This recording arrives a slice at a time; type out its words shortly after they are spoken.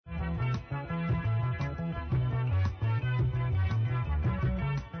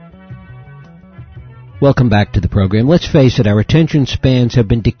Welcome back to the program. Let's face it, our attention spans have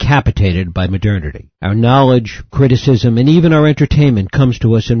been decapitated by modernity. Our knowledge, criticism, and even our entertainment comes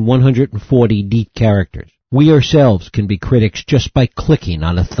to us in 140 neat characters. We ourselves can be critics just by clicking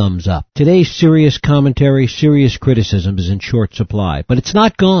on a thumbs up. Today's serious commentary, serious criticism is in short supply, but it's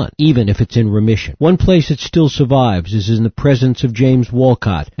not gone, even if it's in remission. One place it still survives is in the presence of James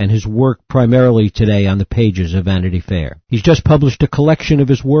Wolcott and his work primarily today on the pages of Vanity Fair. He's just published a collection of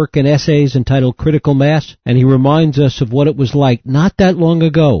his work and essays entitled Critical Mass, and he reminds us of what it was like not that long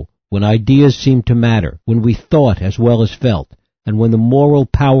ago, when ideas seemed to matter, when we thought as well as felt, and when the moral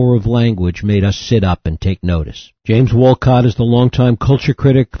power of language made us sit up and take notice. James Wolcott is the longtime culture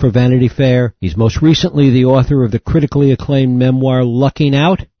critic for Vanity Fair. He's most recently the author of the critically acclaimed memoir Lucking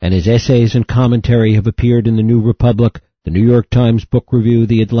Out, and his essays and commentary have appeared in the New Republic, the New York Times Book Review,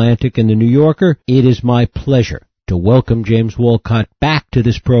 the Atlantic, and the New Yorker. It is my pleasure to welcome James Wolcott back to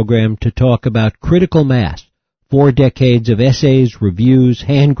this program to talk about Critical Mass, 4 decades of essays, reviews,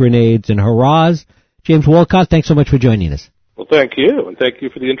 hand grenades, and hurrahs. James Wolcott, thanks so much for joining us. Well, thank you, and thank you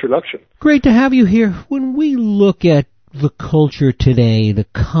for the introduction. Great to have you here. When we look at the culture today, the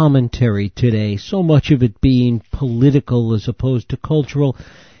commentary today, so much of it being political as opposed to cultural,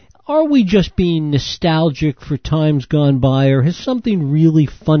 are we just being nostalgic for times gone by, or has something really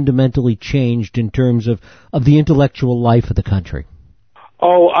fundamentally changed in terms of the intellectual life of the country?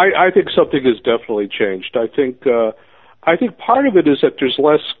 Oh, I think something has definitely changed. I think part of it is that there's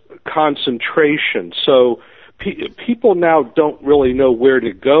less concentration, so people now don't really know where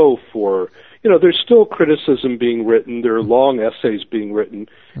to go for, there's still criticism being written, there are long essays being written.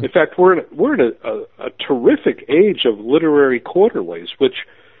 In fact, we're in a terrific age of literary quarterlies, which,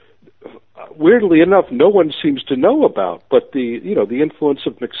 weirdly enough, no one seems to know about, but the influence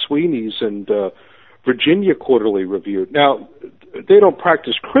of McSweeney's and Virginia Quarterly Review. Now, they don't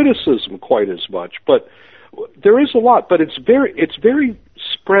practice criticism quite as much, but there is a lot, but it's very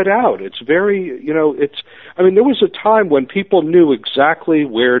spread out. It's very, there was a time when people knew exactly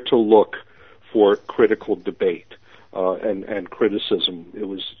where to look for critical debate and criticism. It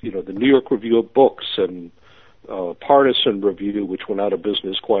was, the New York Review of Books and Partisan Review, which went out of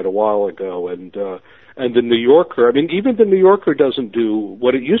business quite a while ago, and the New Yorker. I mean, even the New Yorker doesn't do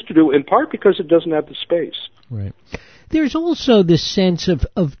what it used to do, in part because it doesn't have the space. Right. There's also this sense of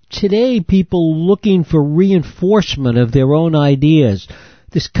today people looking for reinforcement of their own ideas,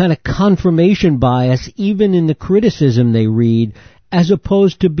 this kind of confirmation bias even in the criticism they read, as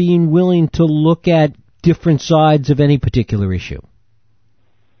opposed to being willing to look at different sides of any particular issue.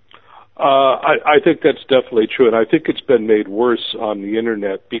 I think that's definitely true, and I think it's been made worse on the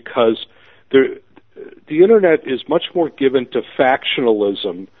Internet because the Internet is much more given to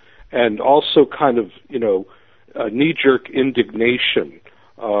factionalism and also kind of, knee-jerk indignation,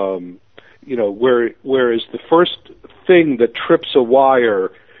 whereas the first thing that trips a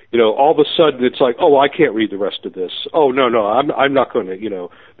wire, all of a sudden it's like, oh, I can't read the rest of this. Oh, no, I'm not going to,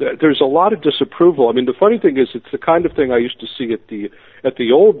 there's a lot of disapproval. I mean, the funny thing is it's the kind of thing I used to see at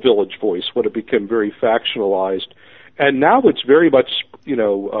the old Village Voice when it became very factionalized, and now it's very much,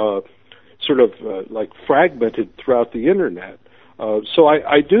 like fragmented throughout the Internet. So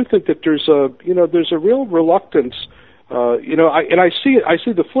I do think that there's a real reluctance, I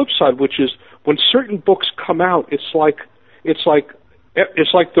see the flip side, which is when certain books come out, it's like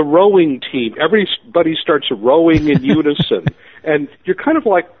the rowing team. Everybody starts rowing in unison, and you're kind of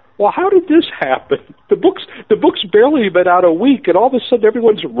like, well, how did this happen? The book's barely been out a week, and all of a sudden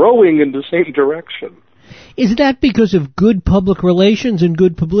everyone's rowing in the same direction. Is that because of good public relations and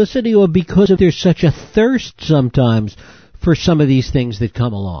good publicity, or because there's such a thirst sometimes for some of these things that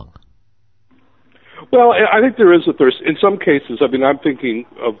come along? Well, I think there is a thirst. In some cases, I mean, I'm thinking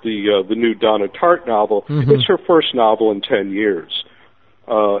of the new Donna Tartt novel. Mm-hmm. It's her first novel in 10 years.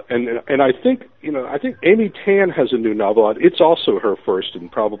 And I think, Amy Tan has a new novel out. It's also her first in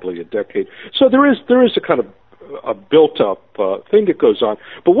probably a decade. So there is a kind of a built-up thing that goes on.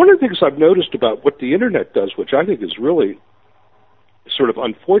 But one of the things I've noticed about what the Internet does, which I think is really sort of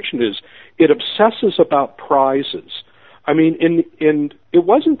unfortunate, is it obsesses about prizes. I mean, it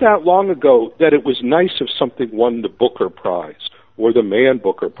wasn't that long ago that it was nice if something won the Booker Prize or the Man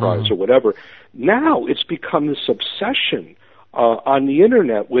Booker Prize or whatever. Now it's become this obsession on the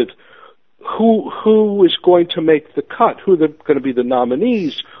Internet with who is going to make the cut, who are going to be the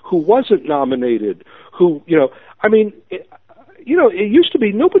nominees, who wasn't nominated, it used to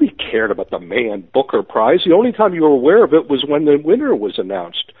be nobody cared about the Man Booker Prize. The only time you were aware of it was when the winner was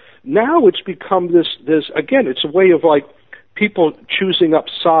announced. Now it's become this again, it's a way of like people choosing up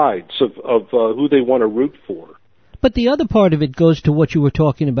sides of who they want to root for. But the other part of it goes to what you were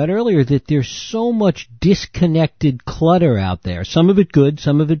talking about earlier, that there's so much disconnected clutter out there, some of it good,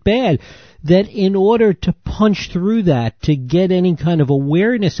 some of it bad, that in order to punch through that, to get any kind of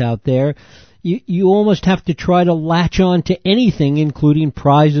awareness out there, you almost have to try to latch on to anything, including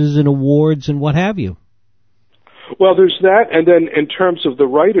prizes and awards and what have you. Well, there's that, and then in terms of the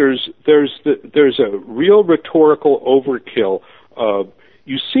writers, there's a real rhetorical overkill.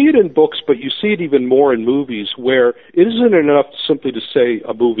 You see it in books, but you see it even more in movies, where it isn't enough simply to say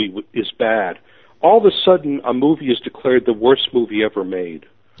a movie is bad. All of a sudden, a movie is declared the worst movie ever made,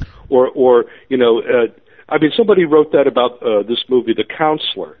 or somebody wrote that about this movie, The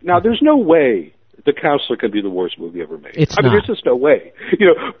Counselor. Now, there's no way The Counselor can be the worst movie ever made. There's just no way.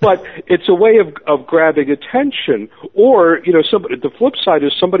 But it's a way of grabbing attention. Or, the flip side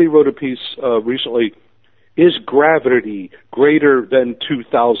is somebody wrote a piece recently, is Gravity greater than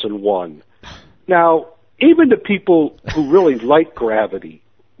 2001? Now, even the people who really like Gravity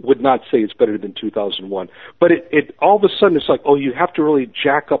would not say it's better than 2001. But it all of a sudden it's like, you have to really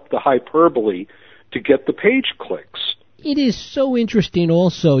jack up the hyperbole to get the page clicks. It is so interesting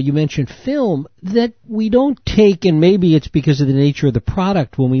also, you mentioned film, that we don't take, and maybe it's because of the nature of the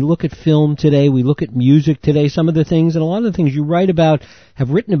product, when we look at film today, we look at music today, some of the things, and a lot of the things you write about,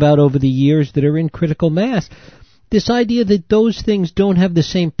 have written about over the years that are in critical mass, this idea that those things don't have the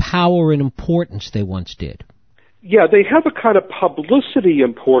same power and importance they once did. Yeah, they have a kind of publicity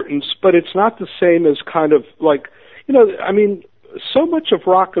importance, but it's not the same as kind of like, so much of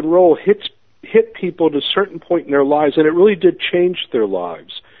rock and roll hit people at a certain point in their lives, and it really did change their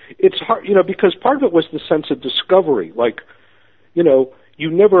lives. It's hard, because part of it was the sense of discovery. Like,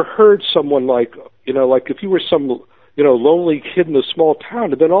 you never heard someone like if you were some, lonely kid in a small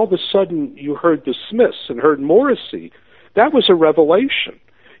town, and then all of a sudden you heard the Smiths and heard Morrissey. That was a revelation,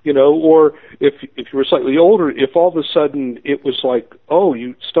 or if you were slightly older, if all of a sudden it was like,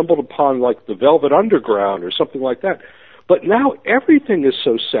 you stumbled upon like the Velvet Underground or something like that. But now everything is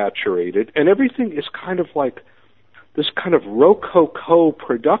so saturated, and everything is kind of like this kind of rococo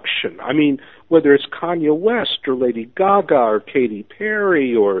production. I mean, whether it's Kanye West or Lady Gaga or Katy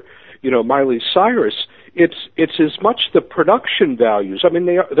Perry or, Miley Cyrus, it's as much the production values. I mean,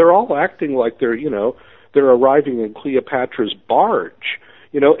 they're all acting like they're arriving in Cleopatra's barge,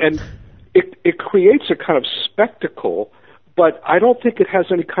 and it creates a kind of spectacle, but I don't think it has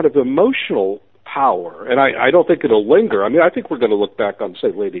any kind of emotional power, and I don't think it'll linger. I mean, I think we're going to look back on, say,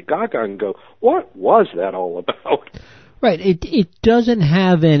 Lady Gaga and go, what was that all about? Right. It doesn't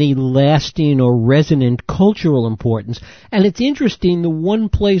have any lasting or resonant cultural importance, and it's interesting, the one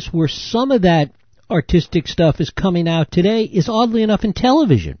place where some of that artistic stuff is coming out today is, oddly enough, in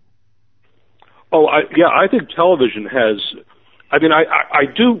television. I think television has, I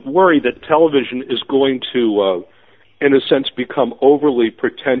do worry that television is going to, in a sense, become overly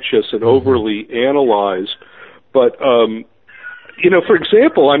pretentious and overly analyzed. But, for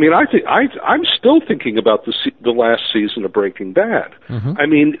example, I'm still thinking about the last season of Breaking Bad. Mm-hmm. I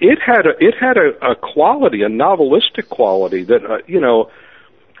mean, it had a quality, a novelistic quality that,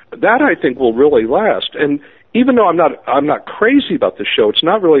 that I think will really last. And even though I'm not crazy about the show, it's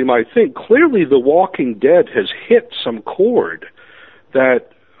not really my thing. Clearly, The Walking Dead has hit some chord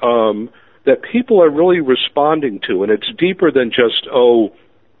that people are really responding to, and it's deeper than just,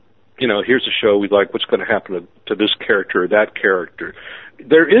 here's a show we like, what's going to happen to this character or that character.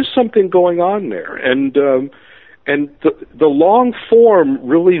 There is something going on there, and the long form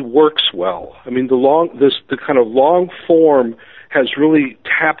really works well. I mean, the kind of long form has really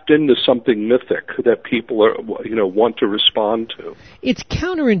tapped into something mythic that people are, want to respond to. It's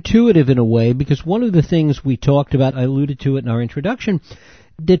counterintuitive in a way, because one of the things we talked about, I alluded to it in our introduction,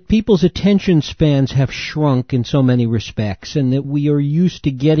 that people's attention spans have shrunk in so many respects, and that we are used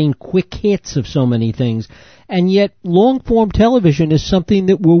to getting quick hits of so many things, and yet long-form television is something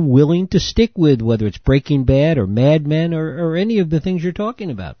that we're willing to stick with, whether it's Breaking Bad or Mad Men or any of the things you're talking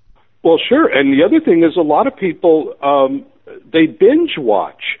about. Well, sure, and the other thing is a lot of people, they binge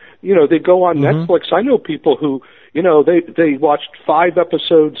watch. They go on Netflix. I know people who, they watched 5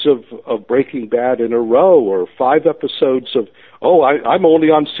 episodes of Breaking Bad in a row, or 5 episodes of, I'm only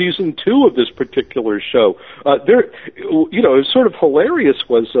on season 2 of this particular show. Sort of hilarious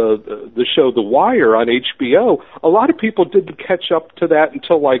was the show The Wire on HBO. A lot of people didn't catch up to that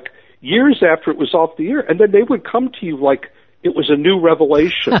until like years after it was off the air, and then they would come to you like it was a new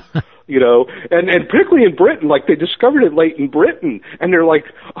revelation, and particularly in Britain, like they discovered it late in Britain, and they're like,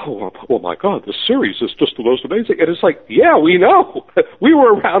 oh my God, the series is just the most amazing. And it's like, yeah, we know. We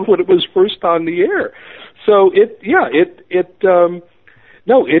were around when it was first on the air. So it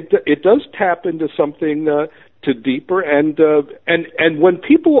does tap into something to deeper, and when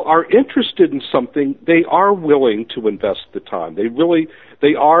people are interested in something, they are willing to invest the time. They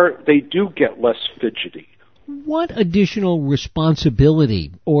do get less fidgety. What additional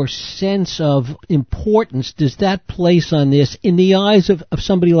responsibility or sense of importance does that place on this in the eyes of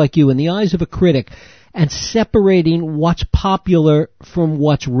somebody like you, in the eyes of a critic, and separating what's popular from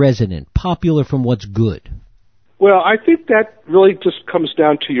what's resonant, popular from what's good? Well, I think that really just comes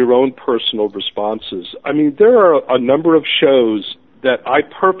down to your own personal responses. I mean, there are a number of shows that I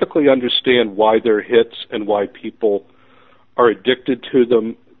perfectly understand why they're hits and why people are addicted to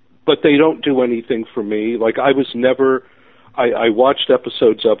them, but they don't do anything for me. Like, I watched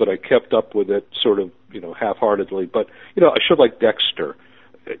episodes of it, I kept up with it sort of, half-heartedly, but, a show like Dexter,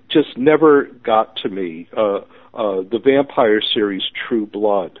 it just never got to me. The vampire series True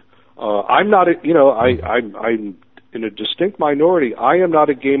Blood. I'm not I'm in a distinct minority. I am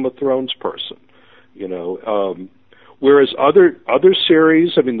not a Game of Thrones person, whereas other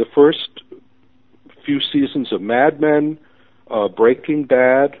series, I mean, the first few seasons of Mad Men, Breaking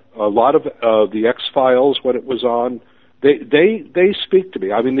Bad, a lot of the X-Files when it was on, they speak to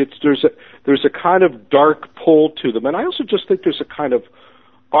me. I mean, there's a kind of dark pull to them, and I also just think there's a kind of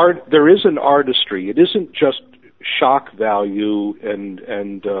art. There is an artistry. It isn't just shock value and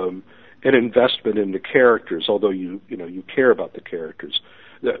an investment in the characters, although you care about the characters.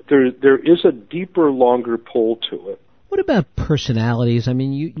 There is a deeper, longer pull to it. What about personalities? I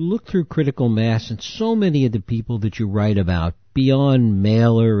mean, you look through Critical Mass, and so many of the people that you write about, beyond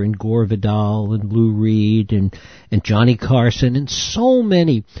Mailer and Gore Vidal and Lou Reed and Johnny Carson, and so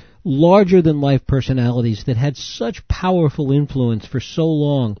many larger-than-life personalities that had such powerful influence for so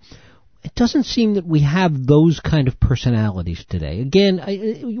long. It doesn't seem that we have those kind of personalities today. Again,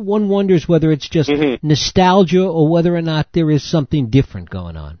 one wonders whether it's just nostalgia or whether or not there is something different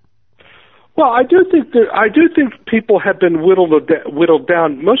going on. Well, I do think people have been whittled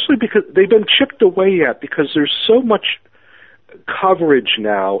down, mostly because they've been chipped away at, because there's so much coverage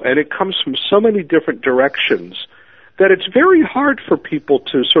now, and it comes from so many different directions that it's very hard for people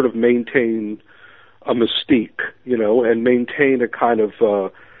to sort of maintain a mystique, and maintain a kind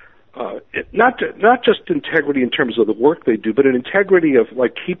of not just integrity in terms of the work they do, but an integrity of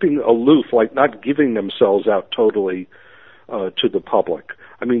like keeping aloof, like not giving themselves out totally to the public.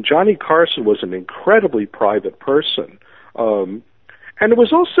 I mean, Johnny Carson was an incredibly private person. And it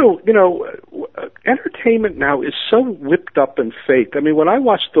was also, entertainment now is so whipped up and fake. I mean, when I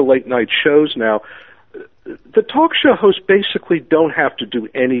watch the late night shows now, the talk show hosts basically don't have to do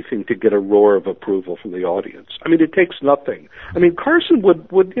anything to get a roar of approval from the audience. I mean, it takes nothing. I mean, Carson would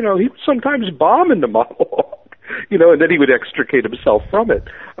he would sometimes bomb in the monologue, and then he would extricate himself from it.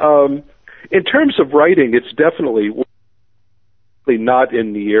 In terms of writing, it's definitely not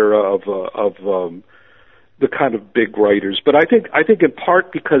in the era of the kind of big writers, but I think in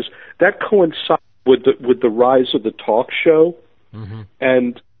part because that coincides with the rise of the talk show,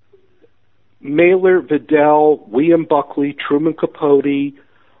 and Mailer, Vidal, William Buckley, Truman Capote.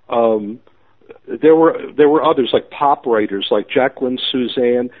 There were others like pop writers like Jacqueline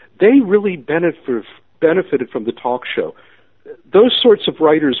Suzanne. They really benefited from the talk show. Those sorts of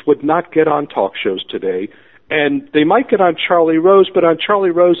writers would not get on talk shows today, and they might get on Charlie Rose, but on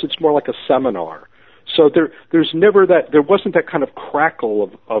Charlie Rose it's more like a seminar. So there wasn't that kind of crackle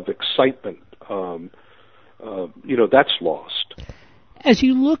of excitement. That's lost. As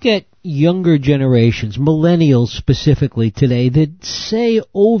you look at younger generations, millennials specifically today, that say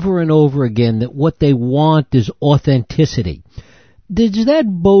over and over again that what they want is authenticity, does that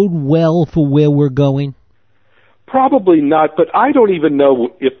bode well for where we're going? Probably not, but I don't even know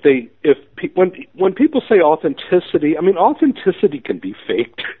when people say authenticity, I mean, authenticity can be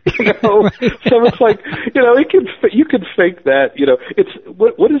faked, Right. So it's like, you can fake that, it's,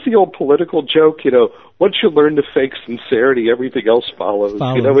 what is the old political joke, once you learn to fake sincerity, everything else follows.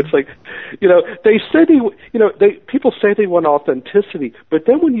 It's like, they say people say they want authenticity, but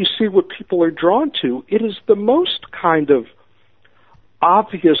then when you see what people are drawn to, it is the most kind of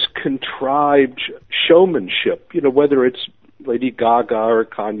obvious, contrived showmanship, whether it's Lady Gaga or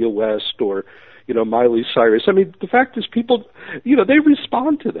Kanye West or, Miley Cyrus. I mean, the fact is people, they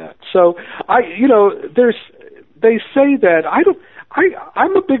respond to that. So they say that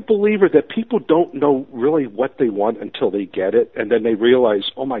I'm a big believer that people don't know really what they want until they get it, and then they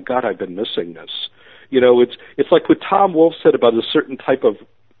realize, oh my God, I've been missing this. It's like what Tom Wolfe said about a certain type of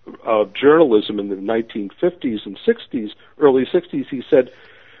journalism in the 1950s and 60s, early 60s. He said,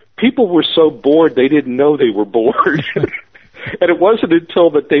 people were so bored they didn't know they were bored. And it wasn't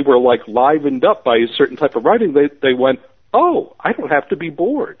until that they were like livened up by a certain type of writing they went, oh, I don't have to be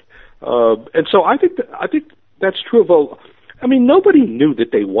bored. And so I think That's true of nobody knew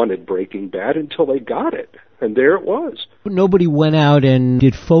that they wanted Breaking Bad until they got it, and there it was. Nobody went out and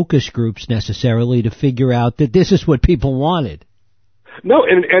did focus groups necessarily to figure out that this is what people wanted. No,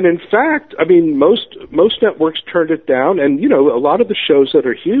 and in fact, most networks turned it down, and a lot of the shows that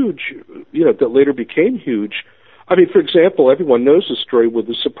are huge, that later became huge. For example, everyone knows the story with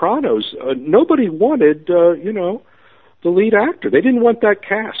The Sopranos. Nobody wanted, the lead actor. They didn't want that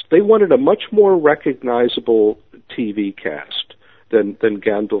cast. They wanted a much more recognizable TV cast than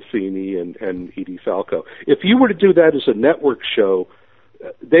Gandolfini and Edie Falco. If you were to do that as a network show,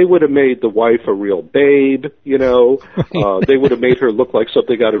 they would have made the wife a real babe, They would have made her look like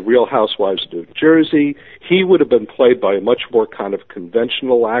something out of Real Housewives of New Jersey. He would have been played by a much more kind of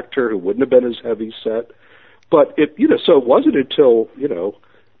conventional actor who wouldn't have been as heavy set. But so it wasn't until,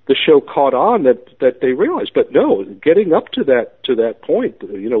 the show caught on that they realized. But no, getting up to that point,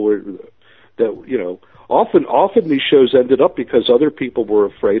 often these shows ended up because other people were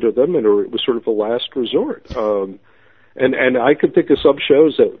afraid of them, or it was sort of a last resort. And I can think of some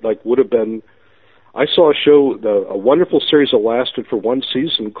shows that would have been. I saw a wonderful series that lasted for one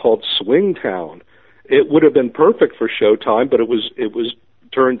season called Swing Town. It would have been perfect for Showtime, but it was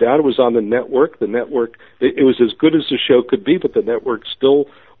turned down. It was on the network. It was as good as the show could be, but the network still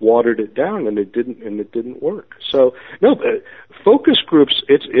watered it down, and it didn't work. So no, focus groups.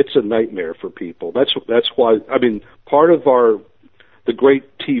 It's a nightmare for people. That's why. Part of the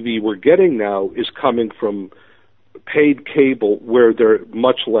great TV we're getting now is coming from paid cable, where they're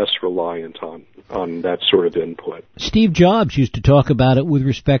much less reliant on that sort of input. Steve Jobs used to talk about it with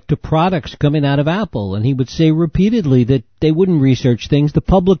respect to products coming out of Apple, and he would say repeatedly that they wouldn't research things. The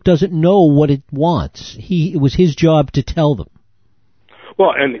public doesn't know what it wants. It was his job to tell them.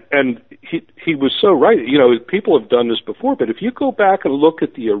 Well, and he was so right. People have done this before, but if you go back and look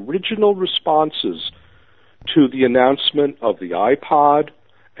at the original responses to the announcement of the iPod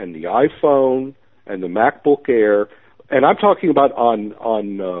and the iPhone and the MacBook Air, and I'm talking about on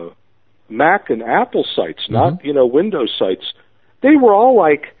Mac and Apple sites, not Windows sites, they were all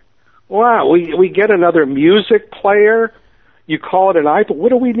like, "Wow, we get another music player. You call it an iPod. What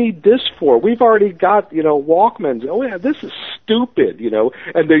do we need this for? We've already got Walkmans. Oh yeah, this is stupid."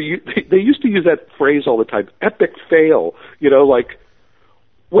 And they used to use that phrase all the time, "Epic fail."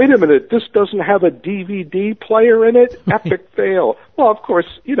 Wait a minute, this doesn't have a DVD player in it. Epic fail. Well, of course,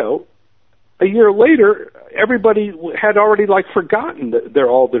 a year later, everybody had already forgotten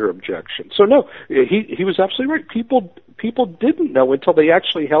all their objections. So no, he was absolutely right. People didn't know until they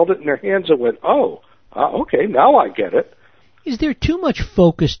actually held it in their hands and went, okay, now I get it. Is there too much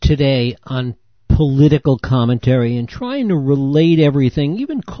focus today on political commentary and trying to relate everything,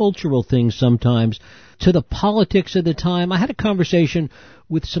 even cultural things sometimes, to the politics of the time? I had a conversation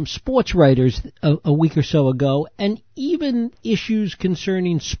with some sports writers a week or so ago, and even issues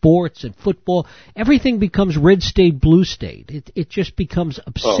concerning sports and football, everything becomes red state, blue state. It just becomes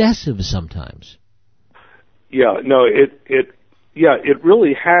obsessive sometimes. Yeah, no, it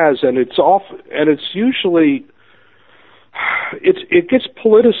really has, and it's usually it gets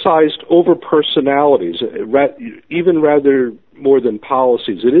politicized over personalities, even rather more than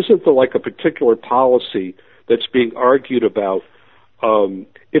policies. It isn't a particular policy that's being argued about.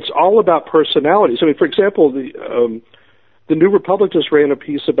 It's all about personalities. For example, the New Republic just ran a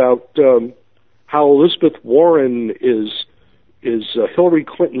piece about how Elizabeth Warren is Hillary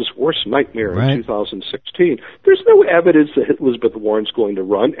Clinton's worst nightmare in 2016. There's no evidence that Elizabeth Warren's going to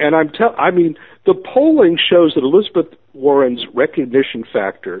run, and the polling shows that Elizabeth Warren's recognition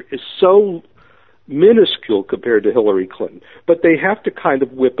factor is so minuscule compared to Hillary Clinton, but they have to kind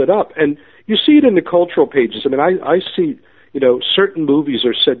of whip it up, and you see it in the cultural pages. I see, certain movies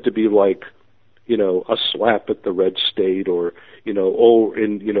are said to be like, a slap at the red state, or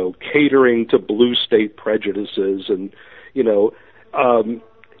catering to blue state prejudices, and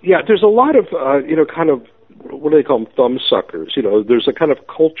there's a lot of kind of, what do they call them, thumbsuckers. There's a kind of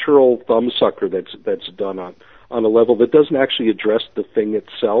cultural thumbsucker that's done on a level that doesn't actually address the thing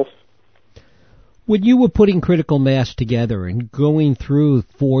itself. When you were putting Critical Mass together and going through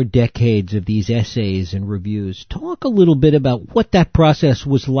 4 decades of these essays and reviews, talk a little bit about what that process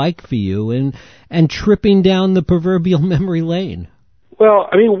was like for you and tripping down the proverbial memory lane. Well,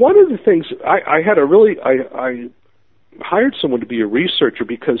 one of the things, I hired someone to be a researcher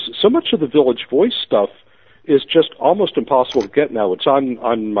because so much of the Village Voice stuff is just almost impossible to get now. It's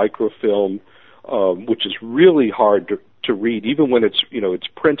on microfilm, which is really hard to read. Even when it's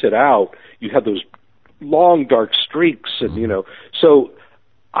printed out, you have those long dark streaks, and so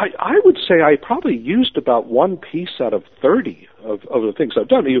I would say I probably used about one piece out of 30 of the things I've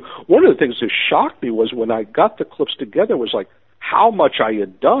done. I mean, one of the things that shocked me was when I got the clips together was like how much I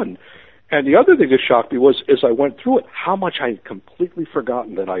had done. And the other thing that shocked me was, as I went through it, how much I had completely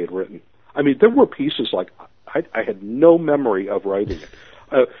forgotten that I had written. I mean, there were pieces like I had no memory of writing it.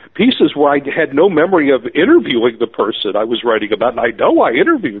 Pieces where I had no memory of interviewing the person I was writing about, and I know I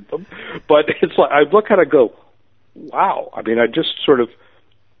interviewed them, but it's like I look at it and go, wow. I mean, I guess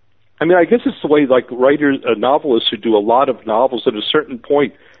it's the way like writers, novelists who do a lot of novels, at a certain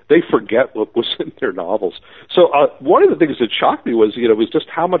point, they forget what was in their novels. So one of the things that shocked me was just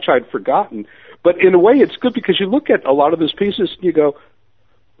how much I'd forgotten. But in a way, it's good because you look at a lot of those pieces and you go,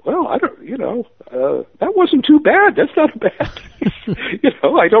 well, that wasn't too bad. That's not bad.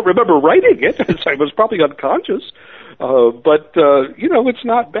 I don't remember writing it. I was probably unconscious. But it's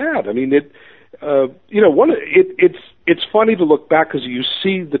not bad. I mean, it's funny to look back because you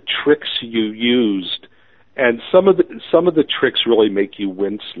see the tricks you used, and some of the tricks really make you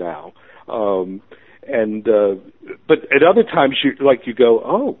wince now. But at other times you go,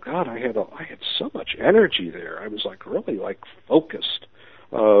 oh God, I had so much energy there. I was like really like focused.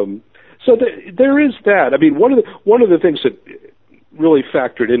 So there is that. I mean, one of the things that really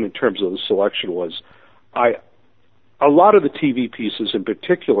factored in terms of the selection was a lot of the TV pieces in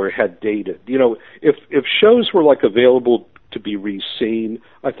particular had dated. If shows were like available to be re-seen,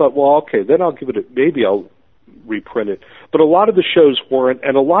 I thought, well, okay, then I'll give it maybe I'll reprint it. But a lot of the shows weren't,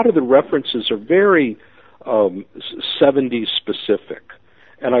 and a lot of the references are very 70s specific.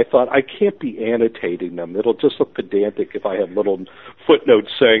 And I thought, I can't be annotating them. It'll just look pedantic if I have little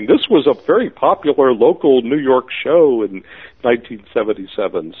footnotes saying, this was a very popular local New York show in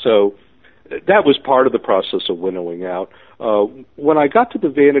 1977. So that was part of the process of winnowing out. When I got to the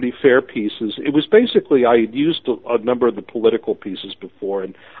Vanity Fair pieces, it was basically I had used a number of the political pieces before,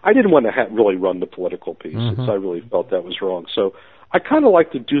 and I didn't want to really run the political pieces. Mm-hmm. I really felt that was wrong. So I kind of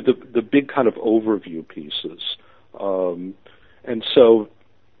like to do the big kind of overview pieces. And so,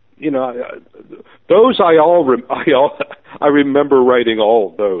 those I remember writing all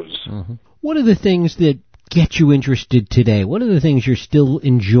of those. Mm-hmm. What are the things that get you interested today? What are the things you're still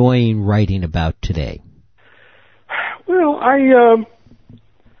enjoying writing about today? Well, I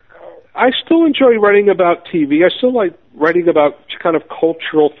still enjoy writing about TV. I still like writing about kind of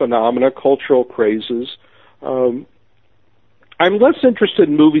cultural phenomena, cultural crazes. I'm less interested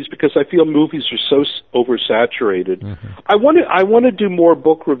in movies because I feel movies are so oversaturated. Mm-hmm. I want to do more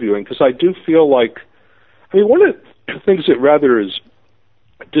book reviewing because I do feel like, one of the things that rather is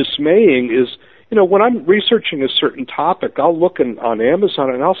dismaying is, when I'm researching a certain topic, I'll look on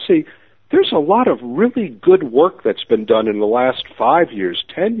Amazon and I'll see there's a lot of really good work that's been done in the last 5 years,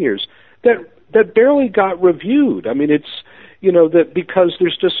 10 years that barely got reviewed. I mean, it's, that because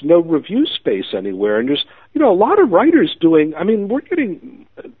there's just no review space anywhere, and there's, a lot of writers doing, we're getting,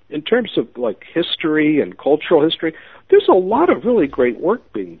 in terms of like history and cultural history, there's a lot of really great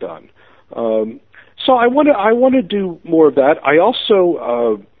work being done. So I want to do more of that. I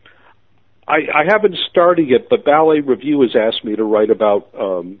also, I haven't started yet, but Ballet Review has asked me to write about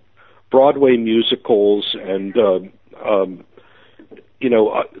Broadway musicals and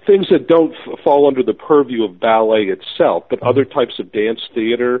things that don't fall under the purview of ballet itself, but other types of dance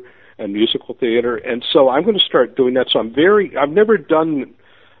theater and musical theater. And so I'm going to start doing that. So I've never done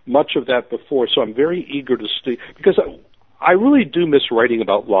much of that before, so I'm very eager to see, because I really do miss writing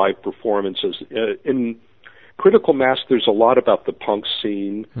about live performances. In Critical Mass, there's a lot about the punk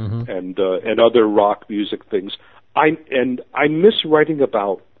scene mm-hmm. and other rock music things. I miss writing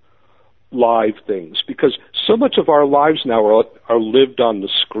about live things because so much of our lives now are lived on the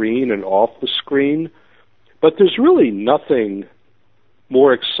screen and off the screen, but there's really nothing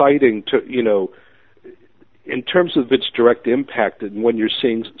more exciting to, in terms of its direct impact than when you're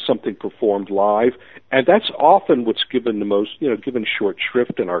seeing something performed live, and that's often what's given the most, given short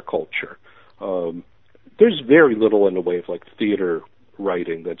shrift in our culture. There's very little in the way of like theater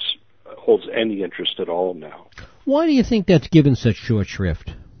writing that holds any interest at all now. Why do you think that's given such short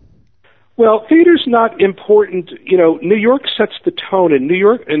shrift? Well, theater's not important. New York sets the tone, and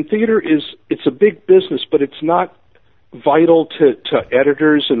theater it's a big business, but it's not vital to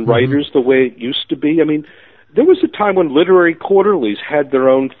editors and writers mm-hmm. the way it used to be. There was a time when literary quarterlies had their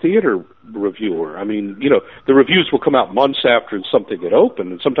own theater reviewer. The reviews will come out months after something had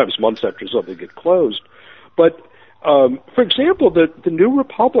opened, and sometimes months after something had closed. But, for example, the New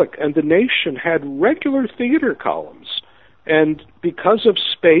Republic and The Nation had regular theater columns. And because of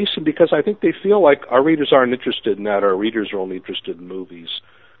space and because I think they feel like our readers aren't interested in that, our readers are only interested in movies,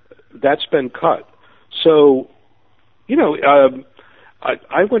 that's been cut. So,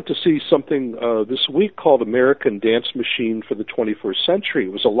 I went to see something this week called American Dance Machine for the 21st Century.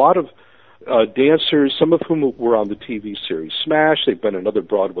 It was a lot of dancers, some of whom were on the TV series Smash. They've been in other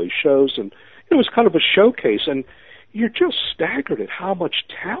Broadway shows, and it was kind of a showcase. And you're just staggered at how much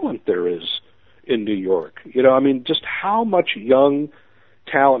talent there is in New York. You know, I mean, just how much young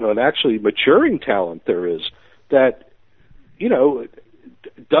talent and actually maturing talent there is that, you know,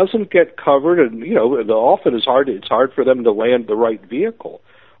 doesn't get covered, and you know, often it's hard for them to land the right vehicle.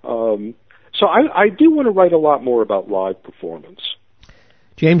 So I do want to write a lot more about live performance.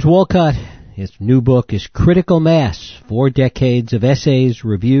 James Wolcott, his new book is Critical Mass: 4 Decades of Essays,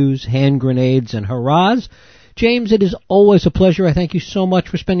 Reviews, Hand Grenades, and Hurrahs. James, it is always a pleasure. I thank you so much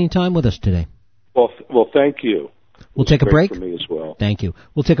for spending time with us today. Well, thank you. We'll take a break. For me as well. Thank you.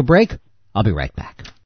 We'll take a break. I'll be right back.